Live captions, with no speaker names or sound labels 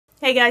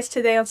Hey guys,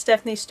 today on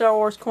Stephanie's Star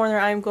Wars Corner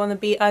I'm going to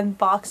be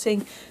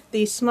unboxing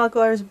the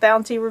Smuggler's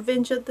Bounty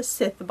Revenge of the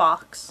Sith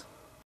box.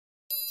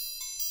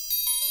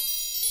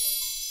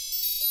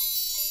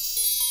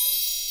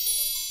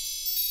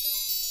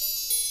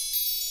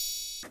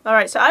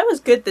 Alright, so I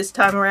was good this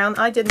time around.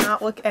 I did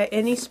not look at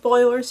any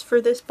spoilers for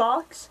this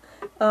box.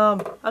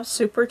 I'm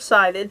super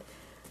excited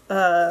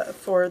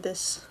for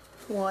this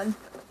one.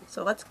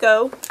 So let's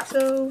go.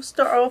 So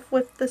start off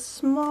with the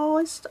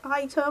smallest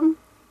item.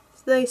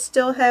 They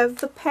still have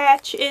the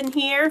patch in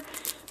here.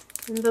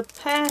 And the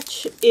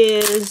patch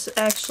is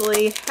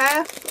actually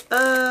half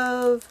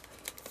of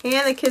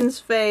Anakin's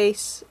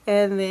face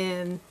and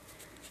then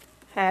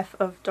half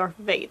of Darth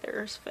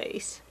Vader's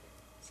face.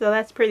 So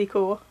that's pretty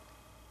cool.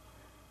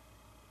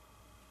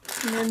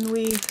 And then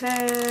we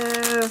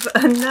have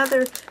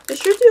another. They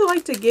sure do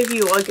like to give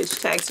you luggage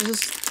tags. There's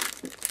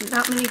just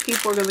not many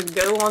people are going to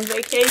go on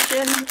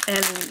vacation,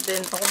 and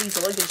then all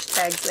these luggage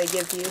tags they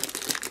give you.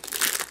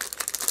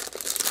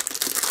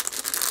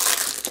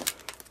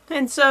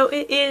 And so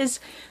it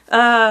is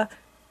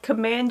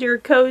Commander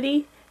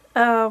Cody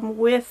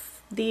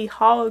with the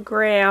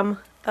hologram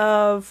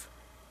of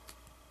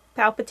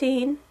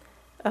Palpatine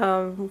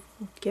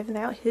giving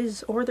out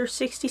his Order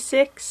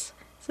 66.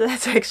 So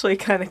that's actually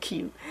kind of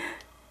cute.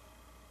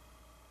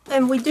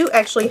 And we do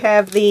actually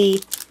have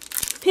the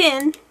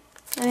pin.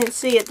 I didn't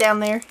see it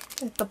down there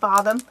at the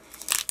bottom.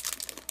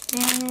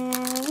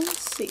 And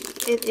let's see.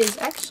 It is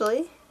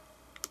actually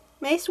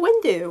Mace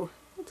Windu.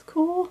 That's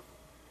cool.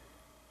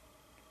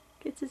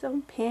 Gets his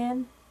own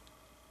pin.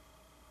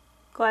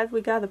 Glad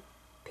we got a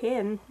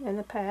pin and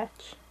a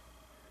patch.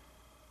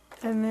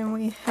 And then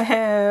we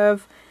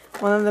have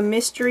one of the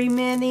mystery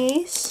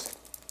minis.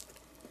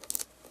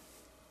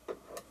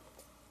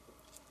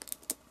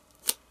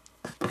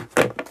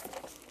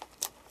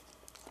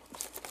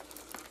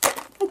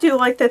 I do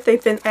like that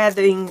they've been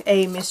adding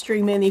a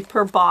mystery mini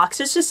per box.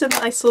 It's just a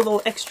nice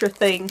little extra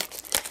thing.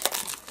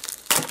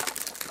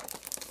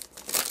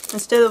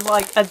 Instead of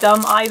like a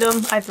dumb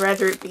item, I'd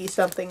rather it be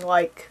something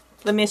like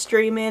the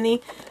mystery mini.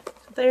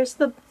 So there's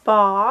the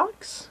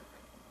box.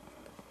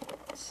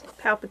 It's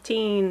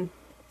Palpatine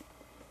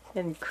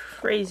in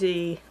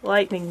crazy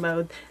lightning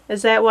mode.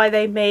 Is that why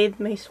they made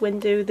Mace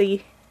Windu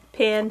the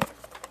pin?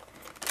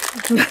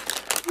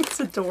 It's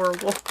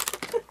adorable.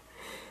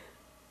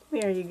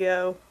 There you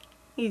go.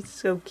 He's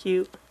so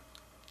cute.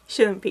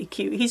 Shouldn't be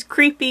cute. He's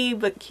creepy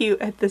but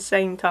cute at the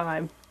same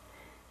time.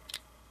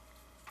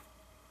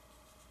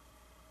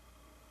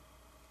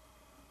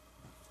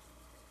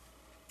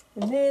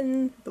 And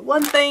then the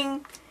one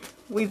thing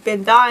we've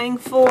been dying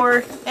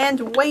for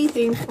and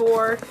waiting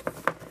for.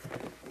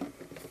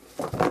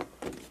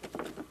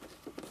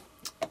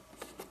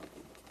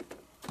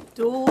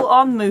 Duel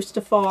on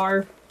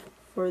Mustafar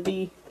for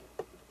the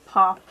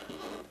pop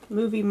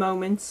movie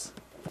moments.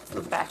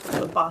 The back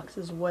of the box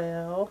as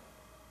well.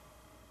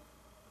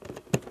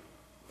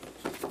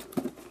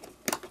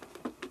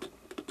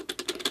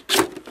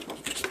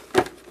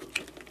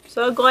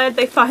 So glad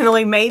they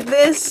finally made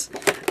this.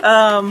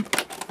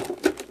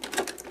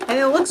 And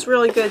it looks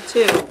really good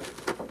too.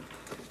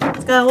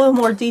 It's got a little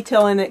more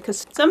detail in it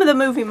because some of the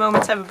movie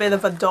moments have a bit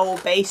of a dull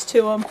base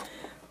to them.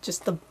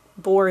 Just the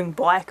boring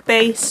black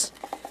base.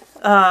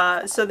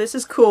 So this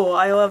is cool.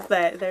 I love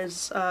that.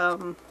 There's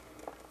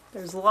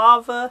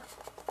lava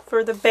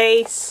for the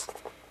base.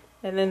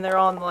 And then they're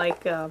on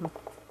like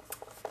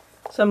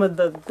some of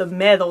the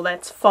metal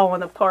that's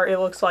fallen apart, it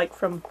looks like,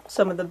 from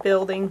some of the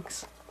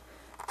buildings.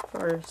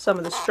 Or some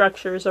of the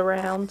structures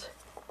around.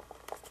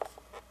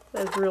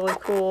 That's really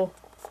cool.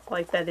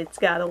 Like that it's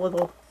got a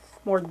little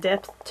more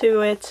depth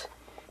to it.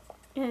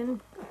 And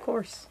of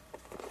course,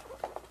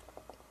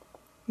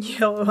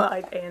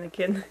 yellow-eyed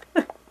Anakin.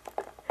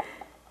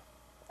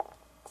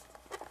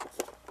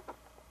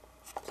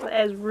 So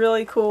that is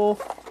really cool.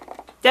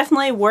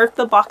 Definitely worth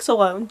the box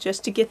alone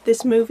just to get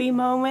this movie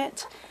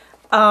moment.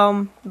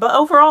 But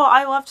overall,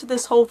 I loved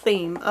this whole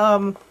theme.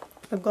 I'm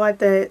glad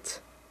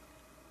that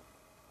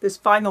this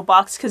final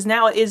box, because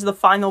now it is the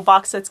final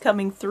box that's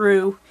coming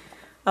through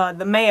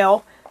the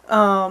mail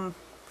from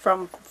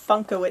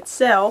Funko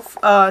itself.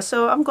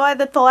 So I'm glad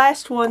that the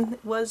last one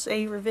was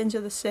a Revenge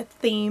of the Sith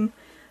theme.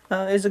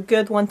 Is a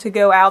good one to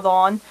go out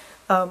on.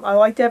 I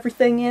liked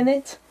everything in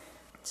it.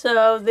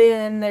 So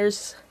then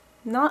there's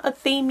not a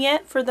theme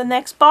yet for the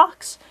next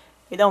box.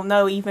 We don't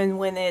know even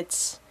when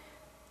it's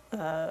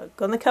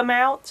gonna come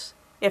out.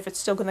 If it's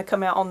still going to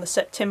come out on the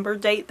September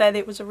date that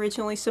it was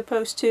originally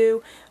supposed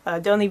to.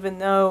 Don't even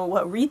know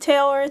what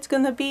retailer it's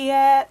going to be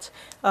at.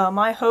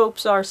 My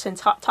hopes are,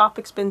 since Hot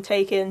Topic's been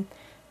taken,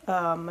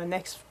 my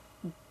next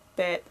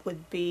bet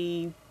would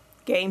be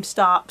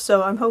GameStop.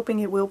 So I'm hoping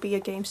it will be a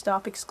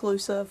GameStop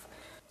exclusive.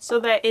 So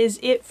that is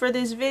it for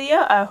this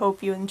video. I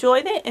hope you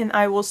enjoyed it, and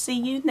I will see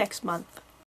you next month.